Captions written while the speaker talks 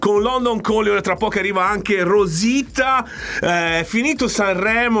con London Calling. Tra poco arriva anche Rosita. Finito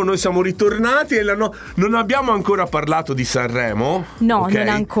Sanremo, noi siamo ritornati e non abbiamo ancora parlato di Sanremo. No, okay?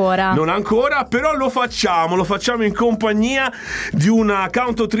 Non ancora, però lo facciamo in compagnia di una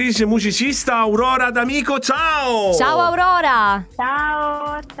cantautrice musicista, Aurora D'Amico. Ciao! Ciao Aurora!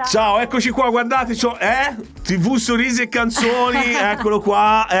 Ciao, eccoci qua, guardate, TV, sorrisi e canzoni, eccolo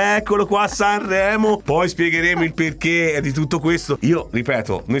qua, Sanremo. Poi spiegheremo il perché di tutto questo. Io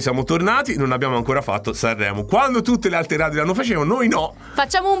ripeto, noi siamo tornati, non abbiamo ancora fatto Sanremo. Quando tutte le altre radio l'hanno facevano, noi no.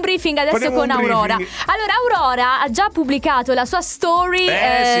 Facciamo un briefing adesso con Aurora. Allora, Aurora ha già pubblicato la sua story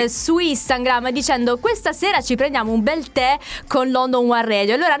su Instagram dicendo: questa sera ci prendiamo un bel tè con London One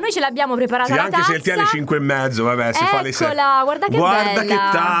Radio. Allora noi ce l'abbiamo preparata la tazza. Anche se il tè alle 5:30, vabbè, si fa le 6. Guarda che guarda bella.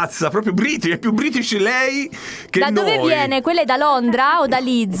 Che tazza, proprio British, è più British lei che da noi. Da dove viene? Quella è da Londra o da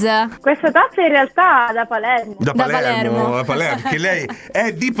Leeds? Questa tazza in realtà da Palermo. Da Palermo, che lei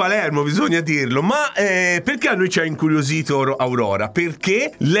è di Palermo, bisogna dirlo. Ma perché a noi ci ha incuriosito Aurora?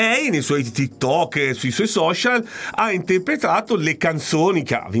 Perché lei nei suoi TikTok, sui suoi social, ha interpretato le canzoni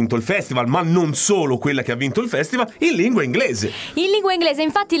che ha vinto il festival, ma non solo quella che ha vinto il festival, in lingua inglese. In lingua inglese,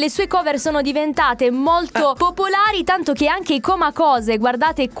 infatti le sue cover sono diventate molto popolari, tanto che anche i Comacose,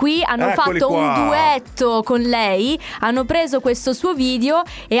 guardate qui, hanno fatto un duetto con lei, hanno preso questo suo video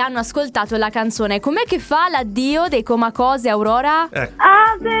e hanno ascoltato la canzone. Com'è che fa l'addio dei Comacose, Aurora?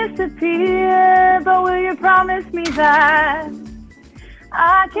 I'll disappear, but will you promise me that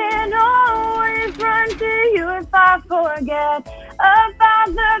I can always run to you if I forget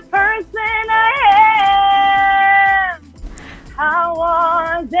about the person I am? How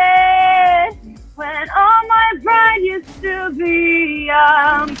was it when all my pride used to be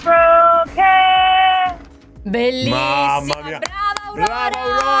unbroken? Bellissima, mamma mia. Brava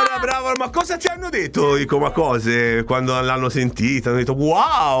Aurora, brava. Ma cosa ti hanno detto i Comacose quando l'hanno sentita? Hanno detto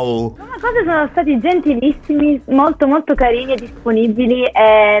wow. I Comacose sono stati gentilissimi, molto molto carini e disponibili,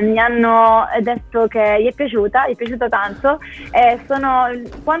 e mi hanno detto che gli è piaciuta tanto, e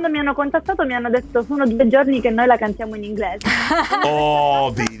quando mi hanno contattato mi hanno detto: sono 2 giorni che noi la cantiamo in inglese.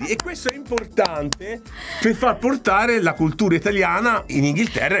 Oh, vedi, e questo è importante per far portare la cultura italiana in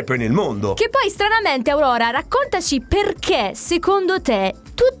Inghilterra e poi nel mondo. Che poi stranamente, Aurora, raccontaci perché secondo te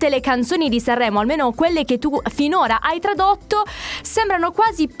tutte le canzoni di Sanremo, almeno quelle che tu finora hai tradotto, sembrano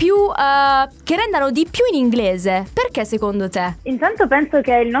quasi più che rendano di più in inglese. Perché secondo te? Intanto penso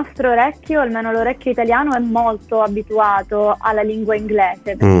che il nostro orecchio, almeno l'orecchio italiano, è molto abituato alla lingua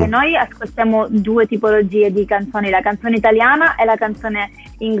inglese, perché noi ascoltiamo 2 tipologie di canzoni, la canzone italiana e la canzone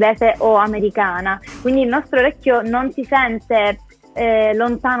inglese o americana, quindi il nostro orecchio non si sente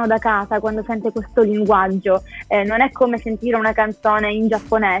lontano da casa quando sente questo linguaggio, non è come sentire una canzone in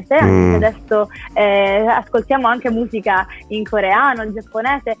giapponese, anche se adesso ascoltiamo anche musica in coreano, in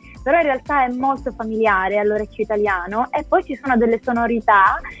giapponese, però in realtà è molto familiare all'orecchio italiano. E poi ci sono delle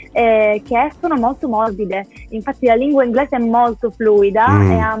sonorità che sono molto morbide, infatti la lingua inglese è molto fluida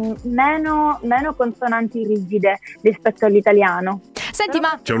e ha meno consonanti rigide rispetto all'italiano. Senti,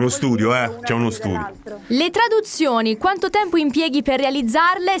 ma c'è uno studio, c'è uno studio. Le traduzioni, quanto tempo impieghi per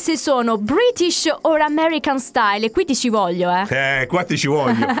realizzarle, se sono British or American style? E qui ti ci voglio, qua ti ci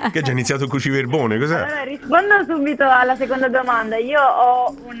voglio. Che hai già iniziato il cruciverbone, cos'è? Allora, rispondo subito alla seconda domanda. Io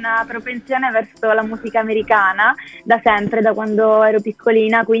ho una propensione verso la musica americana da sempre, da quando ero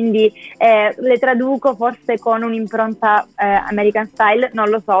piccolina, quindi le traduco forse con un'impronta American style, non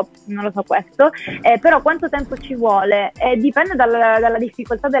lo so questo, però quanto tempo ci vuole? Dipende dalla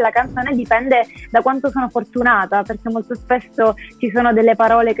difficoltà della canzone, dipende da quanto sono fortunata, perché molto spesso ci sono delle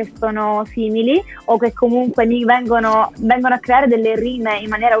parole che sono simili o che comunque mi vengono a creare delle rime in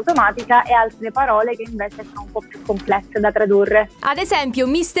maniera automatica, e altre parole che invece sono un po' più complesse da tradurre. Ad esempio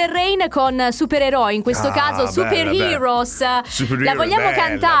Mr. Rain con supereroi, in questo caso Superheroes. La vogliamo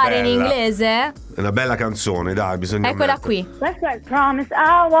cantare in inglese? È una bella canzone, dai, bisogna Eccola qui. Let's I promise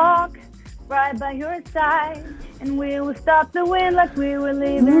I'll walk right by your side, and we will stop the wind like we were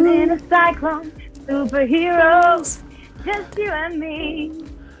living in a cyclone. Superheroes, just you and me.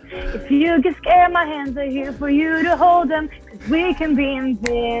 If you get scared, my hands are here for you to hold them, 'cause we can be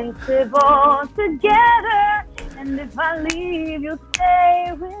invincible together. And if I leave, you'll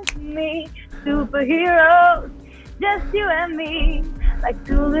stay with me. Superheroes, just you and me. Like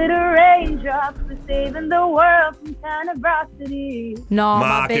 2 little raindrops, we're saving the world from tenebosity. No,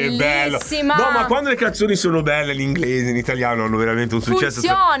 ma che bello! No, ma quando le canzoni sono belle, l'inglese, in italiano, hanno veramente un successo.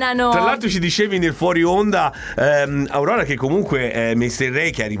 Funzionano! Tra l'altro ci dicevi nel fuori onda, Aurora, che comunque è Mr. Ray,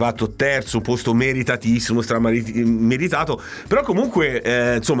 che è arrivato terzo, un posto meritatissimo, strameritato, però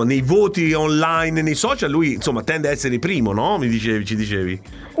comunque insomma nei voti online, nei social, lui insomma tende a essere primo, no? Ci dicevi.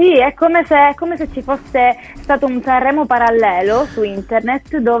 Sì, è come se ci fosse stato un Sanremo parallelo su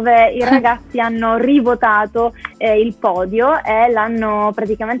internet dove i ragazzi hanno rivotato il podio e l'hanno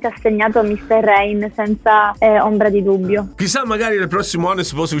praticamente assegnato a Mr. Rain senza ombra di dubbio. Chissà, magari nel prossimo anno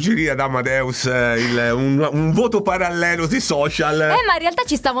si può suggerire ad Amadeus un voto parallelo sui social. Ma in realtà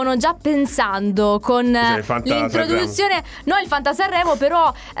ci stavano già pensando con l'introduzione, non il Fanta Sanremo,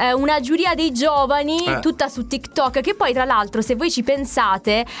 però una giuria dei giovani tutta su TikTok, che poi tra l'altro, se voi ci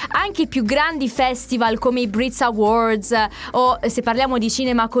pensate, anche i più grandi festival come i Brits Awards o se parliamo di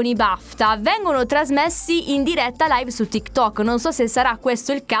cinema con i BAFTA vengono trasmessi in diretta live su TikTok. Non so se sarà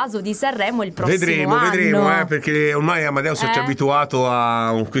questo il caso di Sanremo il prossimo anno. Vedremo, perché ormai Amadeus ci ha abituato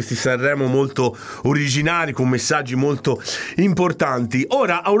a questi Sanremo molto originali, con messaggi molto importanti.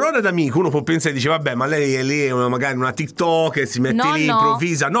 Ora, Aurora D'Amico, uno può pensare e dice vabbè, ma lei è lì magari una TikTok e si mette lì,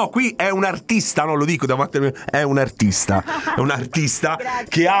 improvvisa. No, qui è un artista, no, lo dico davanti a me, è un artista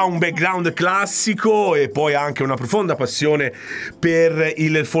che ha un background classico e poi ha anche una profonda passione per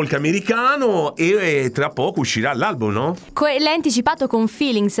il folk americano, e tra poco uscirà l'album, no? L'hai anticipato con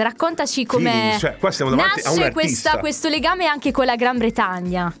Feelings, raccontaci come qua siamo davanti a un artista. questo legame anche con la Gran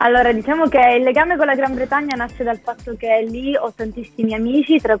Bretagna. Allora, diciamo che il legame con la Gran Bretagna nasce dal fatto che lì ho tantissimi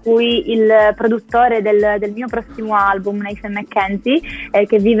amici, tra cui il produttore del mio prossimo album, Nathan McKenzie,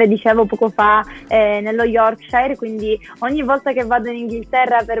 che vive, dicevo poco fa, nello Yorkshire, quindi ogni volta che vado in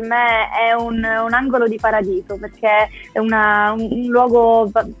Inghilterra per me è un angolo di paradiso, perché è un luogo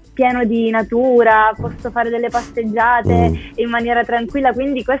pieno di natura, posso fare delle passeggiate in maniera tranquilla,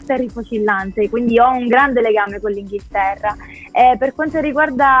 quindi questo è rifocillante, quindi ho un grande legame con l'Inghilterra. Per quanto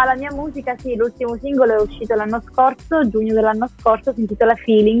riguarda la mia musica, sì, l'ultimo singolo è uscito l'anno scorso, giugno dell'anno scorso, si intitola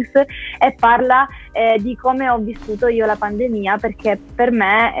Feelings e parla di come ho vissuto io la pandemia, perché per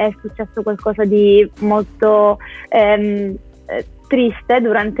me è successo qualcosa di molto triste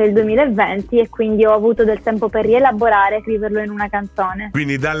durante il 2020 e quindi ho avuto del tempo per rielaborare e scriverlo in una canzone.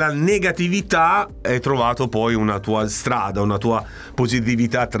 Quindi dalla negatività hai trovato poi una tua strada, una tua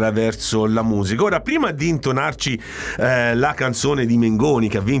positività attraverso la musica. Ora, prima di intonarci la canzone di Mengoni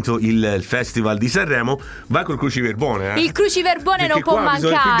che ha vinto il Festival di Sanremo, vai col cruciverbone. Il cruciverbone perché non può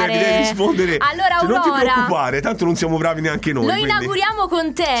mancare. Devi rispondere. Allora, Aurora, non ti preoccupare, tanto non siamo bravi neanche noi. Lo inauguriamo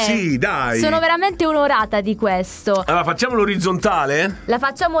con te. Sì, dai. Sono veramente onorata di questo. Allora, facciamo l'orizzontale? La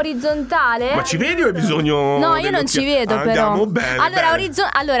facciamo orizzontale? Ma ci vedi o hai bisogno? No, io non ci vedo, però. Andiamo bene.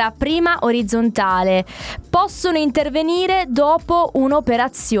 Allora, prima orizzontale. Possono intervenire dopo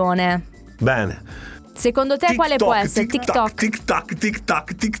un'operazione. Bene. Secondo te quale può essere? TikTok.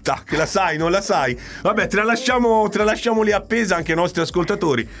 Tic-tac. La sai, non la sai? Vabbè, te la lasciamo lì appesa, anche ai nostri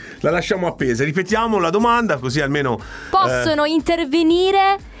ascoltatori. La lasciamo appesa. Ripetiamo la domanda, così almeno. Possono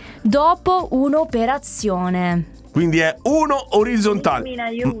intervenire dopo un'operazione. Quindi è uno orizzontale. In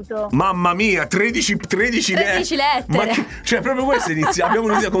aiuto. Mamma mia, 13 lettere. Ma cioè, proprio questo abbiamo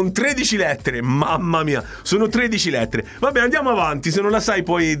iniziato con 13 lettere. Mamma mia, sono 13 lettere. Vabbè, andiamo avanti. Se non la sai,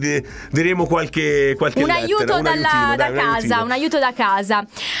 poi daremo qualche un lettera. aiuto un aiuto da casa.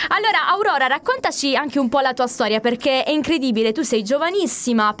 Allora, Aurora, raccontaci anche un po' la tua storia, perché è incredibile. Tu sei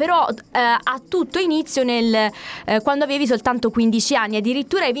giovanissima, però ha tutto inizio quando avevi soltanto 15 anni.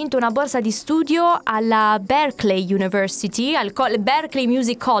 Addirittura hai vinto una borsa di studio alla Berkeley University, al Berkeley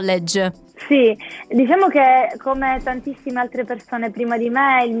Music College. Sì, diciamo che come tantissime altre persone prima di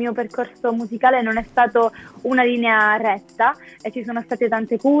me il mio percorso musicale non è stato una linea retta e ci sono state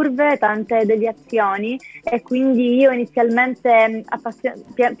tante curve, tante deviazioni, e quindi io inizialmente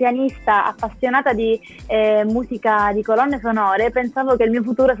pianista appassionata di musica di colonne sonore, pensavo che il mio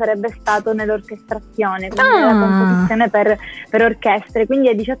futuro sarebbe stato nell'orchestrazione, quindi nella composizione per orchestre, quindi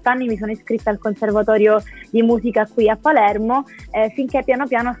a 18 anni mi sono iscritta al conservatorio di musica qui a Palermo, finché piano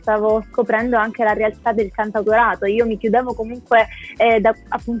piano stavo scoprendo anche la realtà del cantautorato. Io mi chiudevo comunque da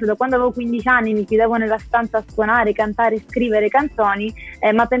quando avevo 15 anni, mi chiudevo nella stanza a suonare, cantare, scrivere canzoni,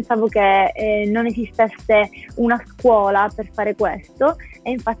 ma pensavo che non esistesse una scuola per fare questo,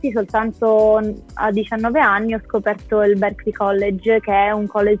 e infatti soltanto a 19 anni ho scoperto il Berklee College, che è un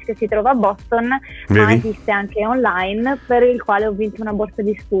college che si trova a Boston. Vedi? Ma esiste anche online, per il quale ho vinto una borsa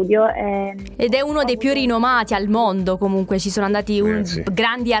di studio ed è uno dei più rinomati al mondo. Comunque ci sono andati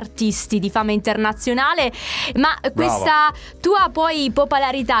grandi artisti di fama internazionale. Ma questa tua poi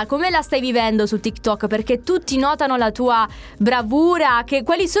popolarità come la stai vivendo su TikTok? Perché tutti notano la tua bravura.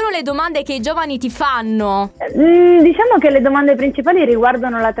 Quali sono le domande che i giovani ti fanno? Diciamo che le domande principali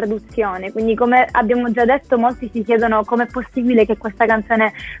riguardano la traduzione, quindi come abbiamo già detto molti si chiedono com'è possibile che questa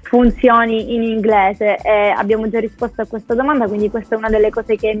canzone funzioni in inglese, e abbiamo già risposto a questa domanda, quindi questa è una delle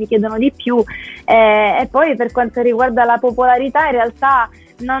cose che mi chiedono di più, e poi per quanto riguarda la popolarità in realtà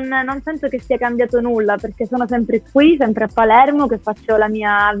non penso che sia cambiato nulla, perché sono sempre qui, sempre a Palermo, che faccio la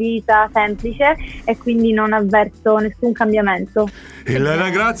mia vita semplice e quindi non avverto nessun cambiamento. E la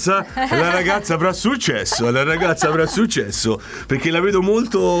ragazza avrà successo, perché la vedo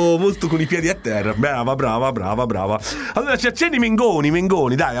molto, molto con i piedi a terra. Brava. Allora ci accendi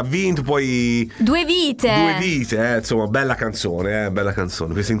Mengoni, dai, ha vinto poi Due vite, insomma, bella canzone,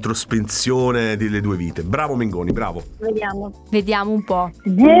 questa introspezione delle due vite. Bravo Mengoni, bravo. Vediamo un po'.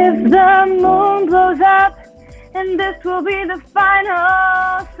 If the moon blows up and this will be the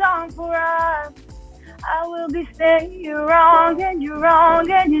final song for us, I will be saying you're wrong and you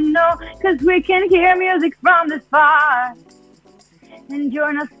know, 'cause we can hear music from this far. And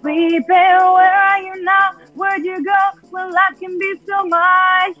you're not sleeping, where are you now? Where'd you go? Well, life can be so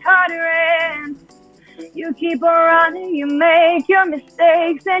much harder, and you keep on running, you make your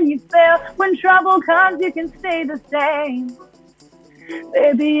mistakes and you fail. When trouble comes, you can stay the same.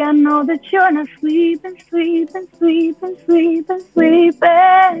 Baby, I know that you're not sleeping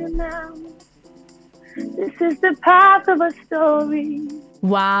now. This is the path of a story.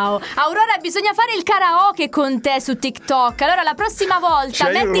 Wow, Aurora, bisogna fare il karaoke con te su TikTok. Allora la prossima volta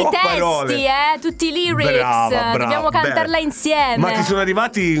metti i testi, tutti i lyrics. Brava, dobbiamo cantarla insieme. Ma ti sono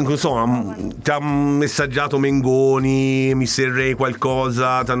arrivati, insomma, ti ha messaggiato Mengoni, Mr. Ray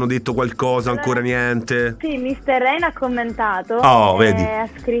qualcosa, ti hanno detto qualcosa, ancora niente? Sì, Mr. Rain ha commentato. Vedi. Ha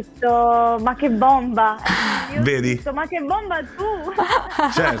scritto ma che bomba. Io Vedi? Ho scritto, ma che bomba tu.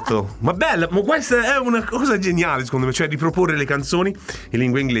 Certo, ma bella, ma questa è una cosa geniale secondo me, cioè riproporre le canzoni in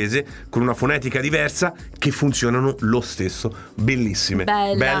lingua inglese con una fonetica diversa che funzionano lo stesso. Bellissime.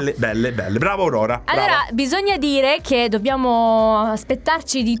 Belle. Bravo Aurora. Allora, bisogna dire che dobbiamo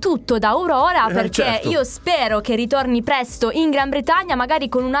aspettarci di tutto da Aurora, perché certo. io spero che ritorni presto in Gran Bretagna, magari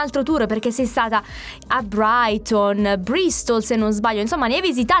con un altro tour, perché sei stata a Brighton, Bristol se non sbaglio, insomma ne hai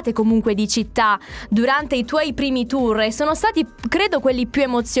visitate comunque di città durante i tuoi primi tour e sono stati, credo, quelli più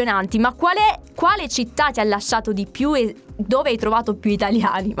emozionanti. Ma quale città ti ha lasciato di più e dove hai trovato più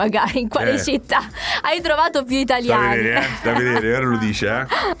italiani? Magari in quale città hai trovato più italiani? Da vedere, ora lo dice,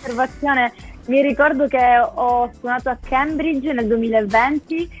 Osservazione, mi ricordo che ho suonato a Cambridge nel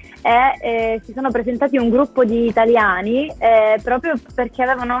 2020 e si sono presentati un gruppo di italiani proprio perché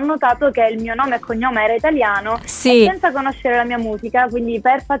avevano notato che il mio nome e cognome era italiano, sì. E senza conoscere la mia musica, quindi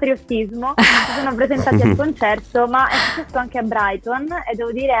per patriottismo si sono presentati al concerto, ma è successo anche a Brighton e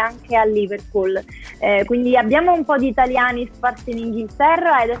devo dire anche a Liverpool, quindi abbiamo un po' di italiani sparsi in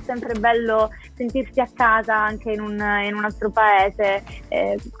Inghilterra ed è sempre bello sentirsi a casa anche in un altro paese,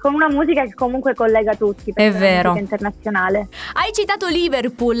 con una musica che comunque collega tutti, perché è vero, una musica internazionale. Hai citato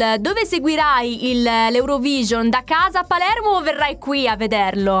Liverpool, dove seguirai l'Eurovision? Da casa a Palermo o verrai qui a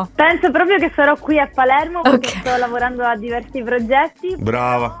vederlo? Penso proprio che sarò qui a Palermo, perché sto lavorando a diversi progetti.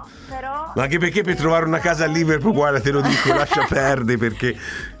 Brava. Però... Ma anche perché per trovare una casa a Liverpool, guarda, te lo dico, lascia perdere, perché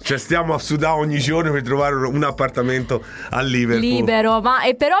stiamo a sudare ogni giorno per trovare un appartamento a Liverpool. Libero, ma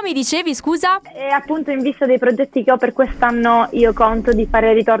però mi dicevi, scusa? E appunto, in vista dei progetti che ho per quest'anno, io conto di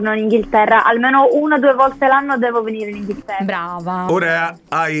fare ritorno in Inghilterra. Almeno 1 o 2 volte l'anno devo venire in Inghilterra. Brava. Ora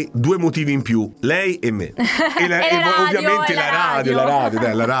hai 2 motivi in più, lei e me. Ovviamente la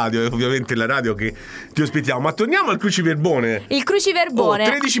radio, ovviamente la radio che ti ospitiamo. Ma torniamo al cruciverbone. Il cruciverbone.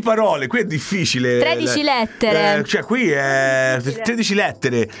 13 parole, qui è difficile. 13 lettere. Cioè qui è 13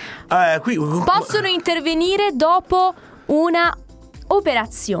 lettere. Qui... Possono intervenire dopo una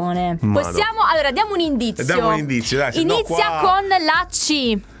operazione. Possiamo... Allora, diamo un indizio. Dai. Inizia con la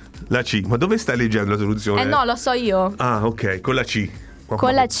C. La C. Ma dove stai leggendo la soluzione? No, lo so io. Ah, ok, con la C.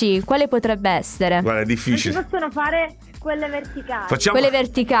 Con la C, quale potrebbe essere? Guarda, è difficile. Non si possono fare quelle verticali. Quelle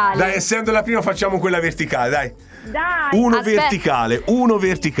verticali. Dai, essendo la prima facciamo quella verticale, dai. Uno verticale.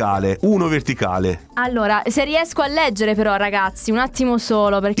 Allora, se riesco a leggere però, ragazzi, un attimo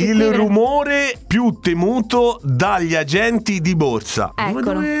solo, perché il rumore più temuto dagli agenti di borsa. Eccolo.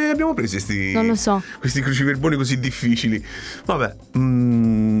 Ma dove abbiamo preso non lo so. questi cruciverboni così difficili? Vabbè,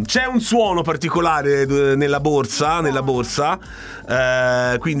 c'è un suono particolare nella borsa,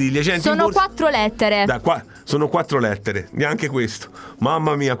 quindi gli agenti sono di borsa... 4 lettere. Dai, qua sono 4 lettere, neanche questo.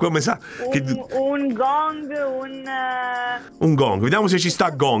 Mamma mia, come sa che... un gong, un gong, vediamo se ci sta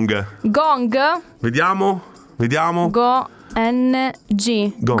gong. Gong? Vediamo.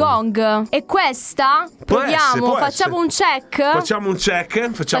 G. Gong. E questa? Proviamo, facciamo un check. Facciamo un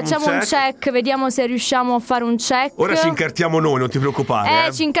check, vediamo se riusciamo a fare un check. Ora ci incartiamo noi, non ti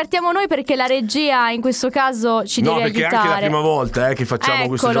preoccupare. Ci incartiamo noi perché la regia in questo caso ci deve aiutare. No, perché è anche la prima volta che facciamo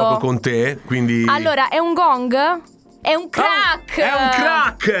questo gioco con te, quindi... Allora, è un gong? È un crack! È un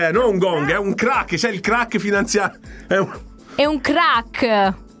crack, non un gong, è un crack, c'è il crack finanziario. È un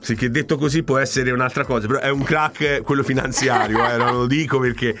crack. Sì, che detto così può essere un'altra cosa, però è un crack quello finanziario, non lo dico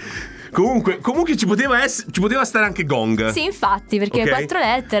perché comunque ci poteva stare anche Gong. Sì, infatti, perché 4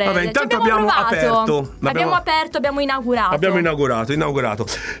 lettere. Vabbè, intanto abbiamo aperto. Abbiamo inaugurato.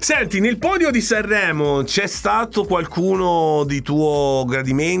 Senti, nel podio di Sanremo c'è stato qualcuno di tuo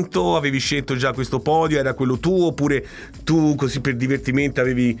gradimento? Avevi scelto già questo podio? Era quello tuo? Oppure tu così per divertimento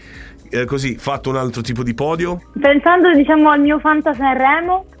avevi così fatto un altro tipo di podio? Pensando al mio Fanta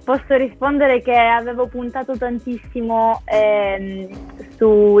Sanremo, posso rispondere che avevo puntato tantissimo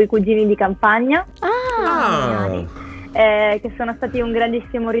sui cugini di campagna, che sono stati un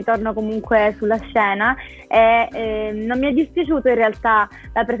grandissimo ritorno comunque sulla scena, e non mi è dispiaciuto in realtà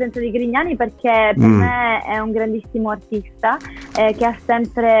la presenza di Grignani, perché per me è un grandissimo artista che ha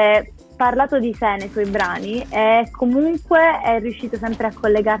sempre parlato di sé nei suoi brani e comunque è riuscito sempre a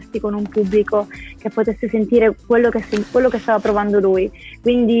collegarsi con un pubblico che potesse sentire quello che stava provando lui,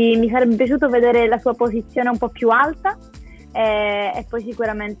 quindi mi sarebbe piaciuto vedere la sua posizione un po' più alta e poi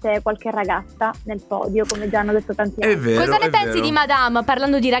sicuramente qualche ragazza nel podio, come già hanno detto tanti altri. È vero, cosa ne pensi di Madame,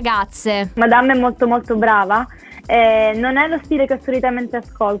 parlando di ragazze? Madame è molto molto brava. Non è lo stile che solitamente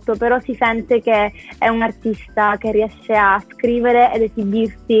ascolto, però si sente che è un artista che riesce a scrivere ed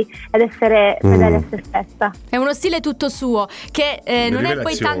esibirsi ed essere fedele a se stessa. È uno stile tutto suo, che non è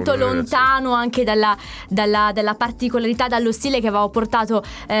poi tanto lontano anche dalla particolarità, dallo stile che aveva portato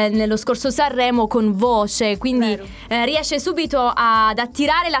nello scorso Sanremo con Voce, quindi riesce subito ad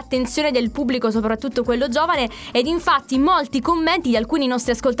attirare l'attenzione del pubblico, soprattutto quello giovane, ed infatti molti commenti di alcuni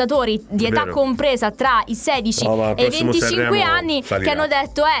nostri ascoltatori di età compresa tra i 16 e i 25 anni salirà, che hanno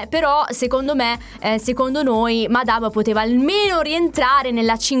detto però secondo me, secondo noi Madame poteva almeno rientrare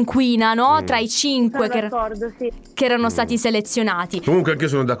nella cinquina, no? Tra i 5 che erano stati selezionati. Comunque anche io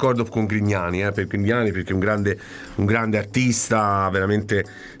sono d'accordo con Grignani, perché è un grande artista, veramente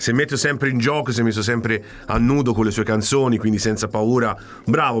si è messo sempre in gioco, si è messo sempre a nudo con le sue canzoni, quindi senza paura.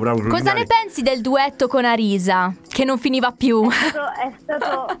 Bravo Grignani. Cosa ne pensi del duetto con Arisa, che non finiva più? È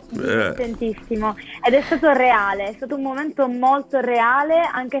stato divertentissimo ed è stato reale, è stato un momento molto reale,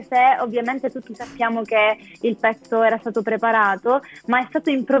 anche se ovviamente tutti sappiamo che il pezzo era stato preparato, ma è stato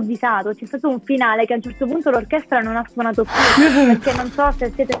improvvisato. C'è stato un finale che a un certo punto l'orchestra non ha suonato più, perché non so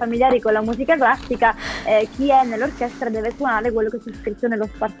se siete familiari con la musica classica, chi è nell'orchestra deve suonare quello che c'è scritto nello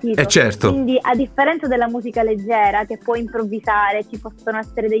spartito. Certo. Quindi a differenza della musica leggera che può improvvisare, ci possono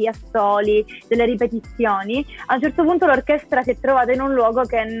essere degli assoli, delle ripetizioni, a un certo punto l'orchestra si è trovata in un luogo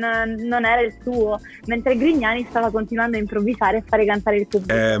che non era il suo, mentre Grignani stava continuando a improvvisare e fare cantare il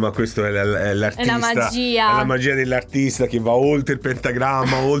pubblico. Ma questo è l'artista, è la magia. È la magia dell'artista che va oltre il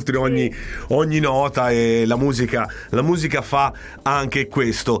pentagramma, oltre ogni nota, e la musica fa anche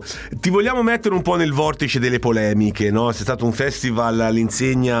questo. Ti vogliamo mettere un po' nel vortice delle polemiche, no? C'è stato un festival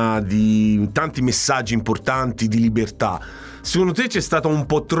all'insegna di tanti messaggi importanti di libertà. Secondo te c'è stata un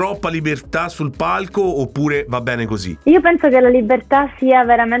po' troppa libertà sul palco, oppure va bene così? Io penso che la libertà sia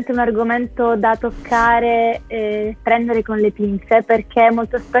veramente un argomento da toccare e prendere con le pinze, perché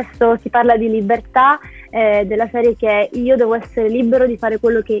molto spesso si parla di libertà della serie che io devo essere libero di fare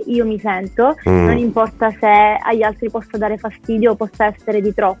quello che io mi sento, non importa se agli altri possa dare fastidio o possa essere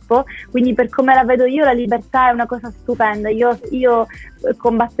di troppo. Quindi per come la vedo io, la libertà è una cosa stupenda. Io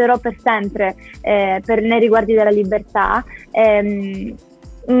combatterò per sempre nei riguardi della libertà,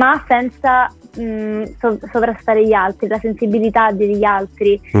 ma senza sovrastare gli altri, la sensibilità degli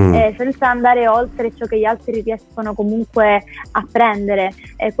altri, senza andare oltre ciò che gli altri riescono comunque a prendere.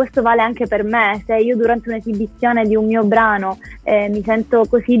 Questo vale anche per me. Se io durante un'esibizione di un mio brano mi sento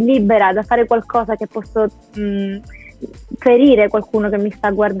così libera da fare qualcosa che posso ferire qualcuno che mi sta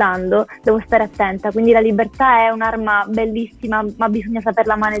guardando, devo stare attenta. Quindi la libertà è un'arma bellissima, ma bisogna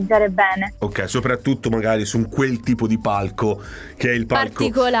saperla maneggiare bene. Ok, soprattutto magari su quel tipo di palco che è il palco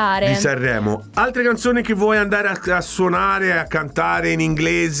particolare di Sanremo. Altre canzoni che vuoi andare a suonare, a cantare in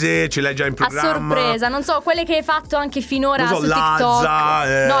inglese, ce l'hai già in programma? A sorpresa, non so, quelle che hai fatto anche finora su Lazza,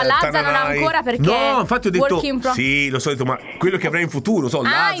 TikTok. No, Lazza non ancora, perché no, infatti ho detto sì, lo so, ma quello che avrai in futuro,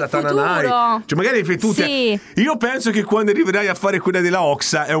 Lazza, Tananai, cioè magari fai tutte. Sì. Io penso che quando arriverai a fare quella della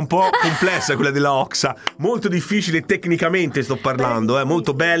Oxa è un po' complessa quella della Oxa, molto difficile tecnicamente, sto parlando,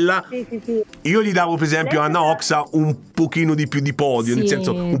 molto bella. Sì. Io gli davo per esempio a Anna Oxa un pochino di più di podio, nel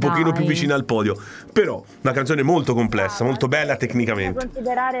senso un pochino più vicino al podio, però una canzone molto complessa, molto bella tecnicamente.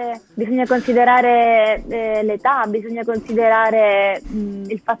 Bisogna considerare l'età, bisogna considerare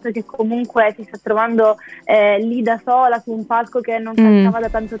il fatto che comunque si sta trovando lì da sola su un palco che non cantava da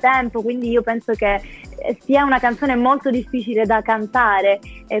tanto tempo, quindi io penso che sia una canzone molto difficile da cantare,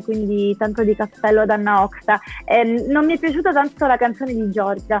 quindi tanto di cappello ad Anna Oxa. Non mi è piaciuta tanto la canzone di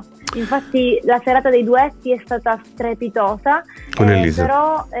Giorgia, infatti la serata dei duetti è stata strepitosa,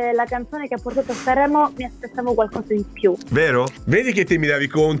 però la canzone che ha portato a Sanremo mi aspettavo qualcosa di più. Vero? Vedi che te mi davi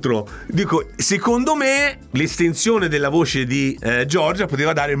contro? Dico, secondo me l'estensione della voce di Giorgia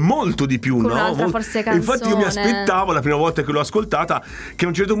poteva dare molto di più, con no? un'altra forse canzone. Infatti io mi aspettavo la prima volta che l'ho ascoltata che a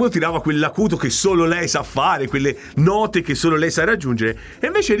un certo punto tirava quell'acuto che solo lei sa fare, quelle note che solo lei sa raggiungere, e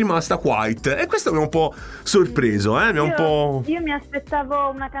invece è rimasta quiet, e questo mi ha un po' sorpreso, Io mi aspettavo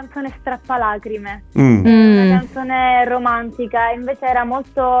una canzone strappalacrime, una canzone romantica, invece era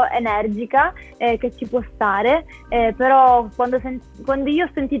molto energica, che ci può stare, però quando io ho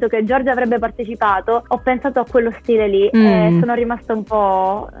sentito che Giorgia avrebbe partecipato ho pensato a quello stile lì, e sono rimasta un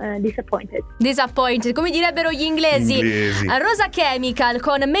po' disappointed, come direbbero gli inglesi. Rosa Chemical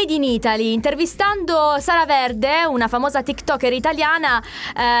con Made in Italy, intervistando Sara Verde, una famosa TikToker italiana,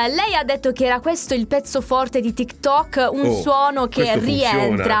 lei ha detto che era questo il pezzo forte di TikTok, un suono che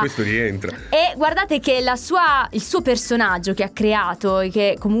rientra. Questo rientra. E guardate che il suo personaggio che ha creato,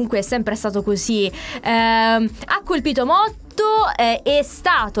 che comunque è sempre stato così, ha colpito molto. È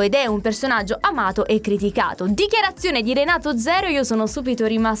stato ed è un personaggio amato e criticato. Dichiarazione di Renato Zero, io sono subito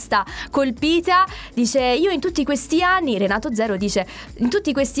rimasta colpita. Dice: io in tutti questi anni, Renato Zero dice, in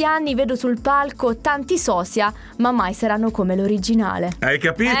tutti questi anni vedo sul palco tanti sosia, ma mai saranno come l'originale. Hai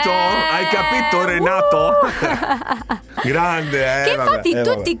capito? Hai capito, Renato? Grande, che infatti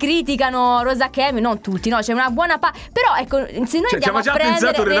tutti criticano Rosa Chemical, non tutti, no, c'è una buona però ecco, se noi andiamo a prendere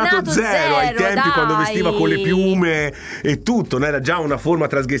pensato Renato Zero ai tempi, quando vestiva con le piume e tutto, no? Era già una forma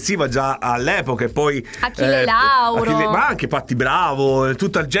trasgressiva già all'epoca, e poi Achille Lauro, ma anche Patti Bravo,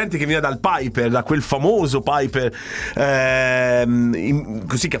 tutta gente che viene dal Piper, da quel famoso Piper,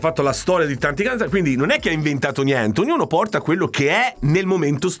 così, che ha fatto la storia di tanti cantanti. Quindi non è che ha inventato niente, ognuno porta quello che è nel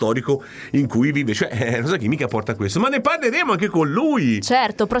momento storico in cui vive, cioè non so chi mica porta questo, ma ne parleremo anche con lui.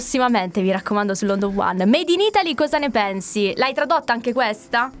 Certo, prossimamente, vi raccomando, su London One. Made in Italy, cosa ne pensi? L'hai tradotta anche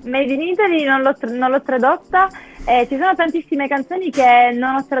questa? Made in Italy non l'ho tradotta. Ci sono tantissime canzoni che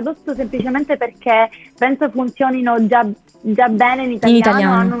non ho tradotto semplicemente perché penso funzionino già bene in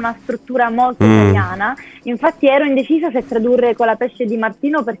italiano, hanno una struttura molto italiana. Infatti ero indecisa se tradurre Con la pesce di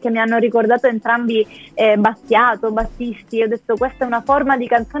Martino, perché mi hanno ricordato entrambi Battiato, Battisti. Ho detto, questa è una forma di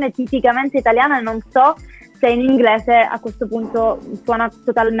canzone tipicamente italiana e non so se in inglese a questo punto suona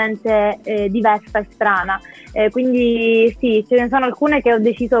totalmente diversa e strana, quindi sì, ce ne sono alcune che ho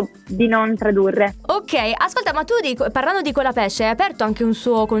deciso di non tradurre. Ok, ascolta, ma tu parlando di Colapesce hai aperto anche un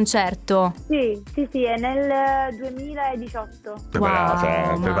suo concerto? Sì, è nel 2018.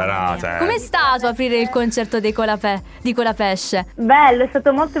 Preparata. Com'è stato aprire il concerto di Colapesce? Bello, è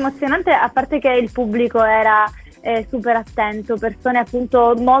stato molto emozionante, a parte che il pubblico era super attento, persone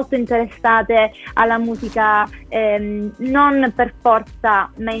appunto molto interessate alla musica, non per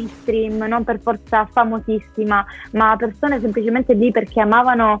forza mainstream, non per forza famosissima, ma persone semplicemente lì perché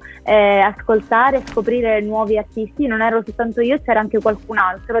amavano ascoltare e scoprire nuovi artisti. Non ero soltanto io, c'era anche qualcun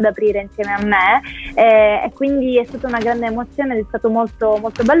altro ad aprire insieme a me, e quindi è stata una grande emozione ed è stato molto,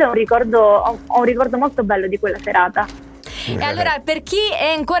 molto bello. Ho un ricordo molto bello di quella serata. E allora, per chi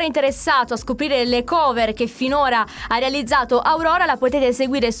è ancora interessato a scoprire le cover che finora ha realizzato Aurora, la potete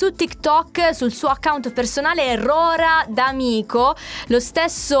seguire su TikTok, sul suo account personale Aurora D'amico. Lo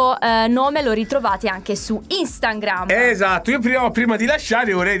stesso nome lo ritrovate anche su Instagram. Esatto, io prima di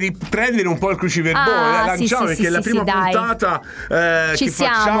lasciare vorrei riprendere un po' il cruciverbone, lanciamo, perché è la prima puntata che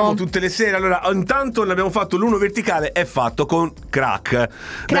facciamo tutte le sere. Allora, intanto l'abbiamo fatto l'uno verticale, è fatto con crack.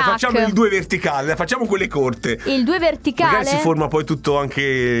 Facciamo il 2 verticale, facciamo quelle corte. Il 2 verticale magari si forma poi tutto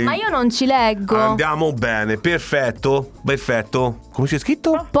anche. Ma io non ci leggo. Andiamo bene, perfetto. Come c'è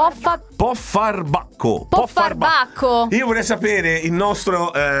scritto? Poffarbacco. Poffarbacco. Io vorrei sapere il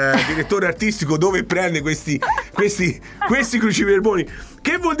nostro direttore artistico dove prende questi cruciverboni.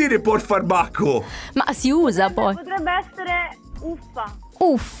 Che vuol dire poffarbacco? Ma si usa poi. Potrebbe essere uffa.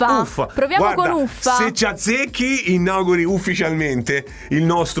 Uffa. Proviamo. Guarda, con uffa. Se ci azzecchi, inauguri ufficialmente il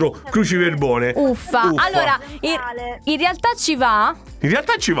nostro cruciverbone. Uffa. Allora, in realtà ci va.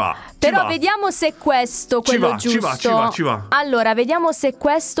 Però vediamo se questo quello giusto. Ci va. Allora, vediamo se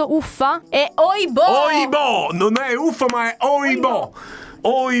questo uffa è oibò. Non è uffa, ma è oibò.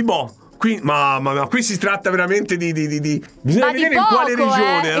 Qui, ma qui si tratta veramente di bisogna vedere in quale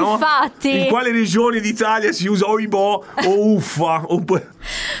regione, no? Infatti. In quale regione d'Italia si usa oibò o uffa.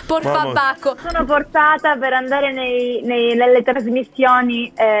 Porfa Bacco. Sono portata per andare nelle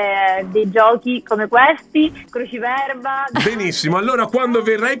trasmissioni dei giochi come questi, cruciverba. Benissimo, allora quando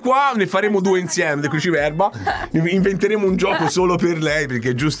verrai qua ne faremo 2 insieme di cruciverba. Inventeremo un gioco solo per lei, perché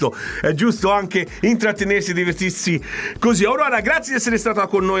è giusto anche intrattenersi e divertirsi così. Aurora, grazie di essere stata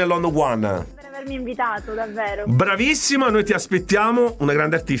con noi a London One. Per avermi invitato, davvero. Bravissima, noi ti aspettiamo, una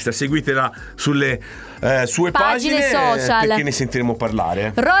grande artista, seguitela sulle sue Pagine social, perché ne sentiremo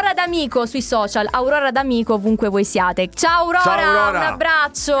parlare. Aurora D'amico sui social, Aurora D'amico ovunque voi siate. Ciao Aurora, Ciao, Aurora. Un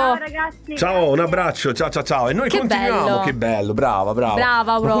abbraccio. Ciao ragazzi. Ciao, un abbraccio, ciao. E noi Che continuiamo. bello. Che bello, brava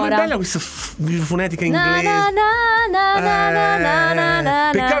Brava, Aurora. Ma com'è bella questa fonetica inglese.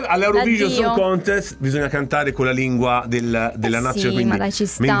 Peccato, all'Eurovision Song Contest bisogna cantare con la lingua della nazione, sì, quindi ma dai, ci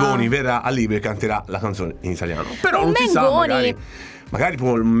sta. Mengoni verrà a Libre e canterà la canzone in italiano. Però non si sa, Mengoni. magari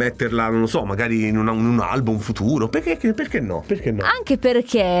può metterla, non lo so, magari in un album futuro. Perché no? Anche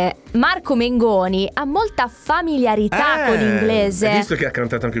perché Marco Mengoni ha molta familiarità con l'inglese. Hai visto che ha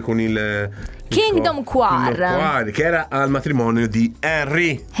cantato anche con il Kingdom Choir, che era al matrimonio di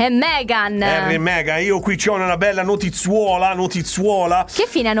Harry e Meghan. e Meghan. Io qui c'ho una bella notizuola. Che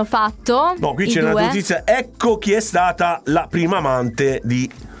fine hanno fatto? No, qui i c'è due? una notizia. Ecco chi è stata la prima amante di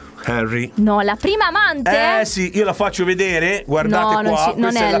Harry. No, la prima amante? Sì, io la faccio vedere. Guardate No, qua. non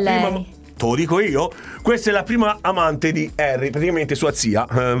Questa è la lei. prima. Te lo dico io. Questa è la prima amante di Harry, praticamente sua zia.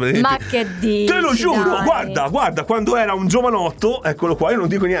 Ma che dici? Te lo giuro, dai. guarda, quando era un giovanotto, eccolo qua, io non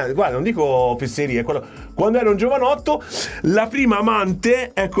dico niente, guarda, non dico fesserie, quando era un giovanotto, la prima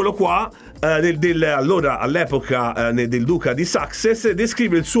amante, eccolo qua, allora all'epoca del duca di Sussex,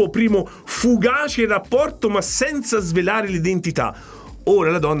 descrive il suo primo fugace rapporto ma senza svelare l'identità.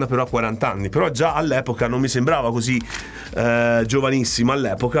 Ora la donna però ha 40 anni, però già all'epoca non mi sembrava così giovanissima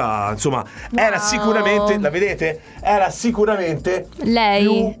all'epoca, insomma, era sicuramente, la vedete? Era sicuramente lei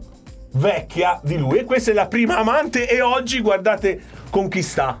più vecchia di lui, e questa è la prima amante, e oggi guardate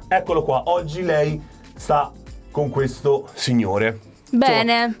conquista, eccolo qua, oggi lei sta con questo signore.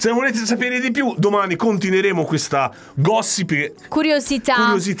 Bene. Insomma, se volete sapere di più, domani continueremo questa gossip e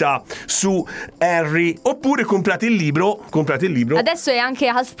curiosità su Harry, oppure comprate il libro. Adesso è anche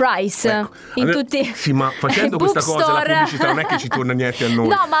half price, ecco. in tutti. Sì, ma facendo questa cosa la pubblicità non è che ci torna niente a noi.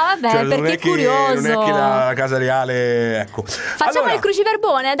 No, ma vabbè, cioè, perché è curioso. Non è che la casa reale, ecco. Facciamo allora, il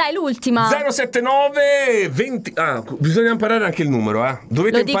cruciverbone, dai, l'ultima. 079 20. Bisogna imparare anche il numero,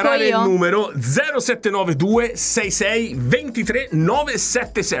 Dovete Lo dico imparare io? il numero 0792 66 23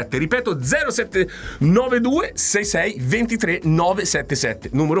 977. Ripeto, 0792 66 23 977.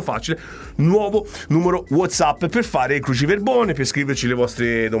 Numero facile, nuovo numero WhatsApp per fare il cruciverbone, per scriverci le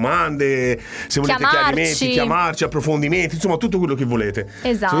vostre domande, se volete chiarimenti, chiamarci, approfondimenti, insomma tutto quello che volete.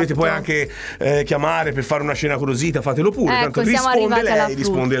 Esatto. Se volete poi anche chiamare per fare una scena corosita, fatelo pure, tanto siamo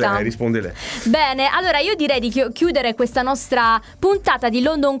risponde lei. Bene, allora io direi di chiudere questa nostra puntata di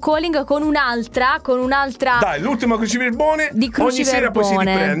London Calling con un'altra. Dai, l'ultimo cruciverbone di ogni sera poi si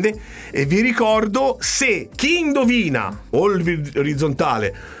cruciverbone. riprende. E vi ricordo, se chi indovina o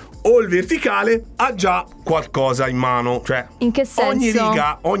l'orizzontale o il verticale ha già qualcosa in mano, cioè in che senso?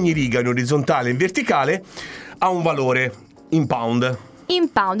 Ogni riga in orizzontale e in verticale ha un valore in pound. In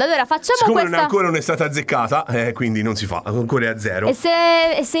pound. Allora facciamo Siccome questa. ancora non è stata azzeccata, quindi non si fa, ancora è a zero. E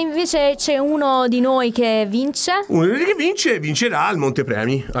se invece c'è uno di noi che vince? Uno che vincerà il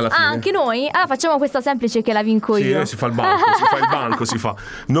montepremi alla fine. Anche noi? Facciamo questa semplice che la vinco io. Si fa il banco, si fa.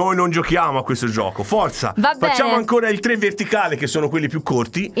 Noi non giochiamo a questo gioco. Forza. Va bene. Facciamo ancora il 3 verticale, che sono quelli più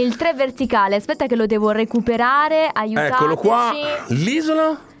corti. Il 3 verticale. Aspetta che lo devo recuperare. Aiutateci. Eccolo qua.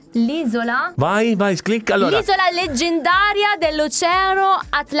 L'isola? Vai, clicca. Allora, l'isola leggendaria dell'Oceano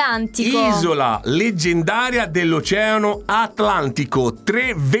Atlantico. Isola leggendaria dell'Oceano Atlantico.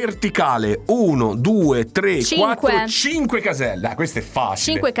 3 verticale. 1, 2, 3, 4, 5 caselle. Questo è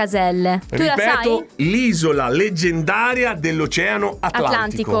facile. 5 caselle. Tu la sai? L'isola leggendaria dell'Oceano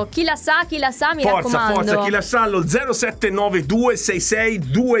Atlantico. Chi la sa, mi raccomando. Forza, chi la sa, allo 0792 66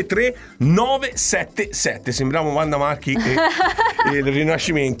 23 977. Sembriamo Wanda Marchi e il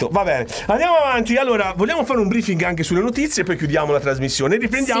Rinascimento. Va bene, andiamo avanti. Allora, vogliamo fare un briefing anche sulle notizie, poi chiudiamo la trasmissione.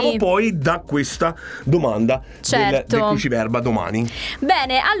 Riprendiamo poi da questa domanda del cruciverba domani.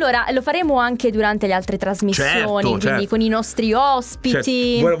 Bene, allora lo faremo anche durante le altre trasmissioni, quindi con i nostri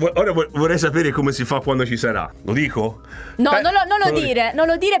ospiti. Ora vorrei sapere come si fa quando ci sarà. Lo dico? No, non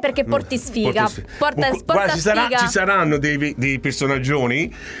lo dire perché porti sfiga. Porta sfiga. Ci saranno dei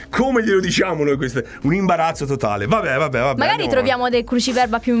personaggioni. Come glielo diciamo noi? Questo un imbarazzo totale. Vabbè. Magari troviamo dei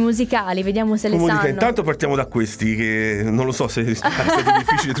cruciverba più musicali, vediamo se le sanno. Intanto partiamo da questi, che non lo so se è stato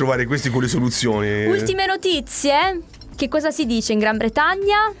difficile trovare questi con le soluzioni. Ultime notizie. Che cosa si dice in Gran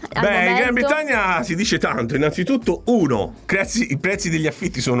Bretagna? In Gran Bretagna si dice tanto. Innanzitutto, i prezzi degli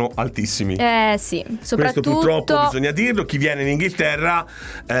affitti sono altissimi. Sì, soprattutto. Questo purtroppo bisogna dirlo. Chi viene in Inghilterra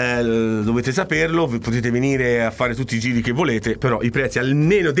dovete saperlo. Potete venire a fare tutti i giri che volete, però i prezzi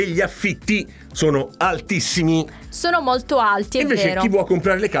almeno degli affitti sono altissimi. Sono molto alti, è invece vero. Chi vuole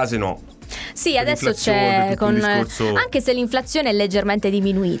comprare le case no. Sì, adesso c'è anche se l'inflazione è leggermente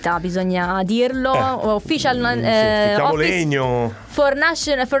diminuita, bisogna dirlo. Legno. For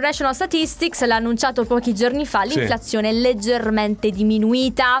National Statistics l'ha annunciato pochi giorni fa, l'inflazione è leggermente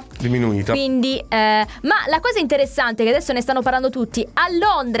diminuita. Quindi ma la cosa interessante è che adesso ne stanno parlando tutti. A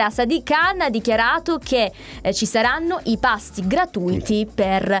Londra Sadiq Khan ha dichiarato che ci saranno i pasti gratuiti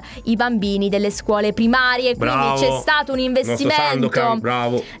per i bambini delle scuole primarie. Quindi c'è stato un investimento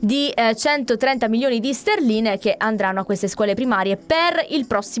di 130 milioni di sterline che andranno a queste scuole primarie per il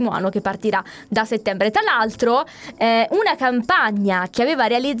prossimo anno, che partirà da settembre. Tra l'altro una campagna che aveva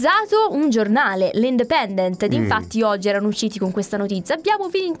realizzato un giornale, l'Independent, ed infatti oggi erano usciti con questa notizia: abbiamo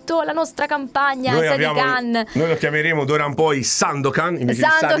vinto la nostra campagna. Noi lo chiameremo d'ora in poi Sandokan invece di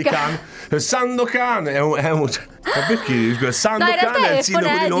Sadikan. Sandokan è un perché Sandokan è il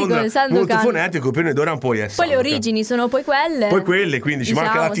sindaco di Londra, molto fonetico, per noi d'ora in poi è Sandokan. Poi le origini sono poi quelle, quindi ci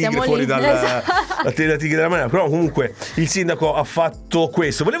manca la tigre fuori la tigre della maniera. Però comunque il sindaco ha fatto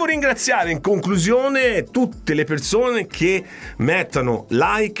questo. Volevo ringraziare in conclusione tutte le persone che mettono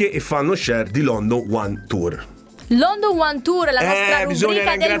like e fanno share di London One Tour. London One Tour, la nostra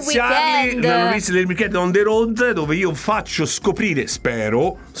rubrica del weekend. La rubrica del weekend on the road, dove io faccio scoprire,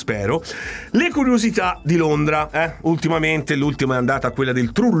 spero, le curiosità di Londra. Ultimamente l'ultima è andata quella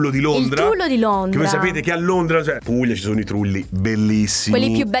del trullo di Londra. Il trullo di Londra. Che voi sapete che a Londra, Puglia, ci sono i trulli bellissimi.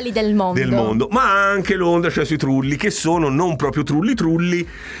 Quelli più belli del mondo. Ma anche Londra c'è sui trulli, che sono non proprio trulli,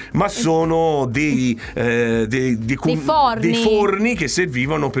 ma sono dei forni che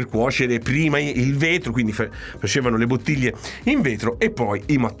servivano per cuocere prima il vetro, quindi facevano le bottiglie in vetro, e poi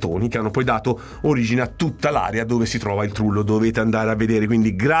i mattoni che hanno poi dato origine a tutta l'area dove si trova il trullo. Dovete andare a vedere,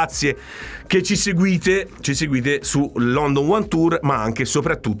 quindi grazie che ci seguite su London One Tour, ma anche e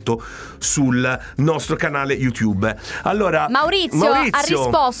soprattutto sul nostro canale YouTube. Allora Maurizio ha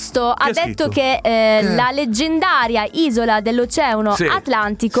risposto, ha detto che la leggendaria isola dell'oceano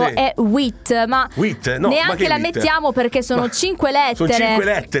Atlantico è Witt, ma neanche la mettiamo perché sono 5 lettere. Sono 5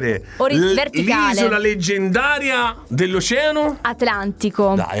 lettere. Verticale. L'isola leggendaria dell'oceano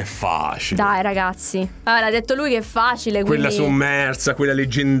Atlantico. Dai, è facile. Dai, ragazzi. Allora, ha detto lui che è facile. Quella quindi... sommersa, quella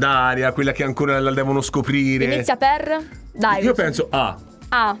leggendaria, quella che ancora la devono scoprire. Inizia per? Dai. Io penso A.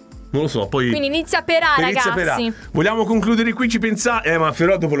 Non lo so, poi. Quindi inizia per A, ragazzi. Vogliamo concludere qui? Ci pensate? Ma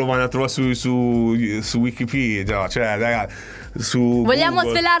però dopo lo vanno a trovare su Wikipedia. Cioè, ragazzi. Vogliamo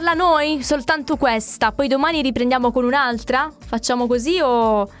svelarla noi? Soltanto questa. Poi domani riprendiamo con un'altra? Facciamo così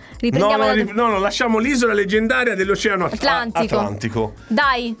o riprendiamo? No, lasciamo l'isola leggendaria dell'oceano Atlantico.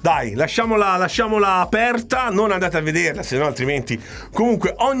 Dai, lasciamola aperta. Non andate a vederla, se no altrimenti.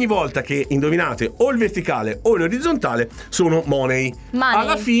 Comunque ogni volta che indovinate o il verticale o l'orizzontale sono money.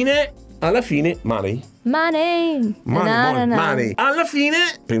 Alla fine money. Alla fine,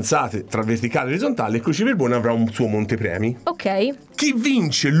 pensate, tra verticale e orizzontale, il cruciverbone avrà un suo montepremi. Ok. Chi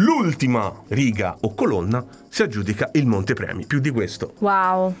vince l'ultima riga o colonna si aggiudica il montepremi. Più di questo.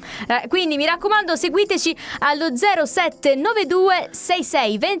 Wow. Quindi mi raccomando, seguiteci allo 0792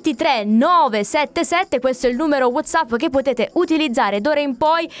 66 23 977. Questo è il numero WhatsApp che potete utilizzare d'ora in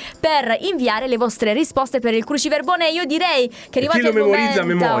poi per inviare le vostre risposte per il cruciverbone. Io direi che è arrivato il momento. Chi lo memorizza a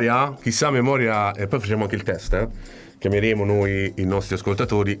memoria, chissà a memoria, e poi facciamo anche il test, chiameremo noi i nostri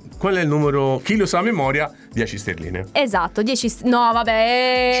ascoltatori. Qual è il numero? Chi lo sa a memoria? 10 sterline. Esatto, 10. No,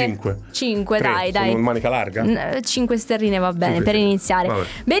 vabbè. 5, dai. Sono in manica larga? 5 sterline va bene per iniziare. Vabbè.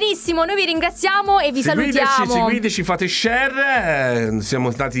 Benissimo, noi vi ringraziamo e vi salutiamo. Seguiteci, fate share.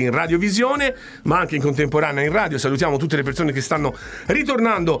 Siamo stati in radiovisione, ma anche in contemporanea in radio. Salutiamo tutte le persone che stanno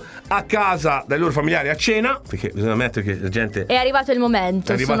ritornando a casa dai loro familiari a cena, perché bisogna ammettere che la gente. È arrivato il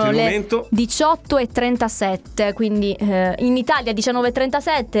momento. Sono le 18:37, quindi in Italia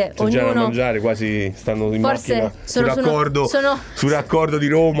 19:37. C'è già da mangiare, quasi stanno in macchina sul raccordo di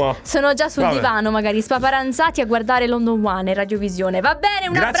Roma. Sono già sul divano, magari spaparanzati a guardare London One e radiovisione. Va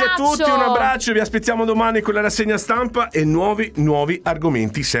bene, Grazie abbraccio. Grazie a tutti, un abbraccio. Vi aspettiamo domani con la rassegna stampa e nuovi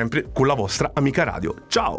argomenti, sempre con la vostra amica radio. Ciao.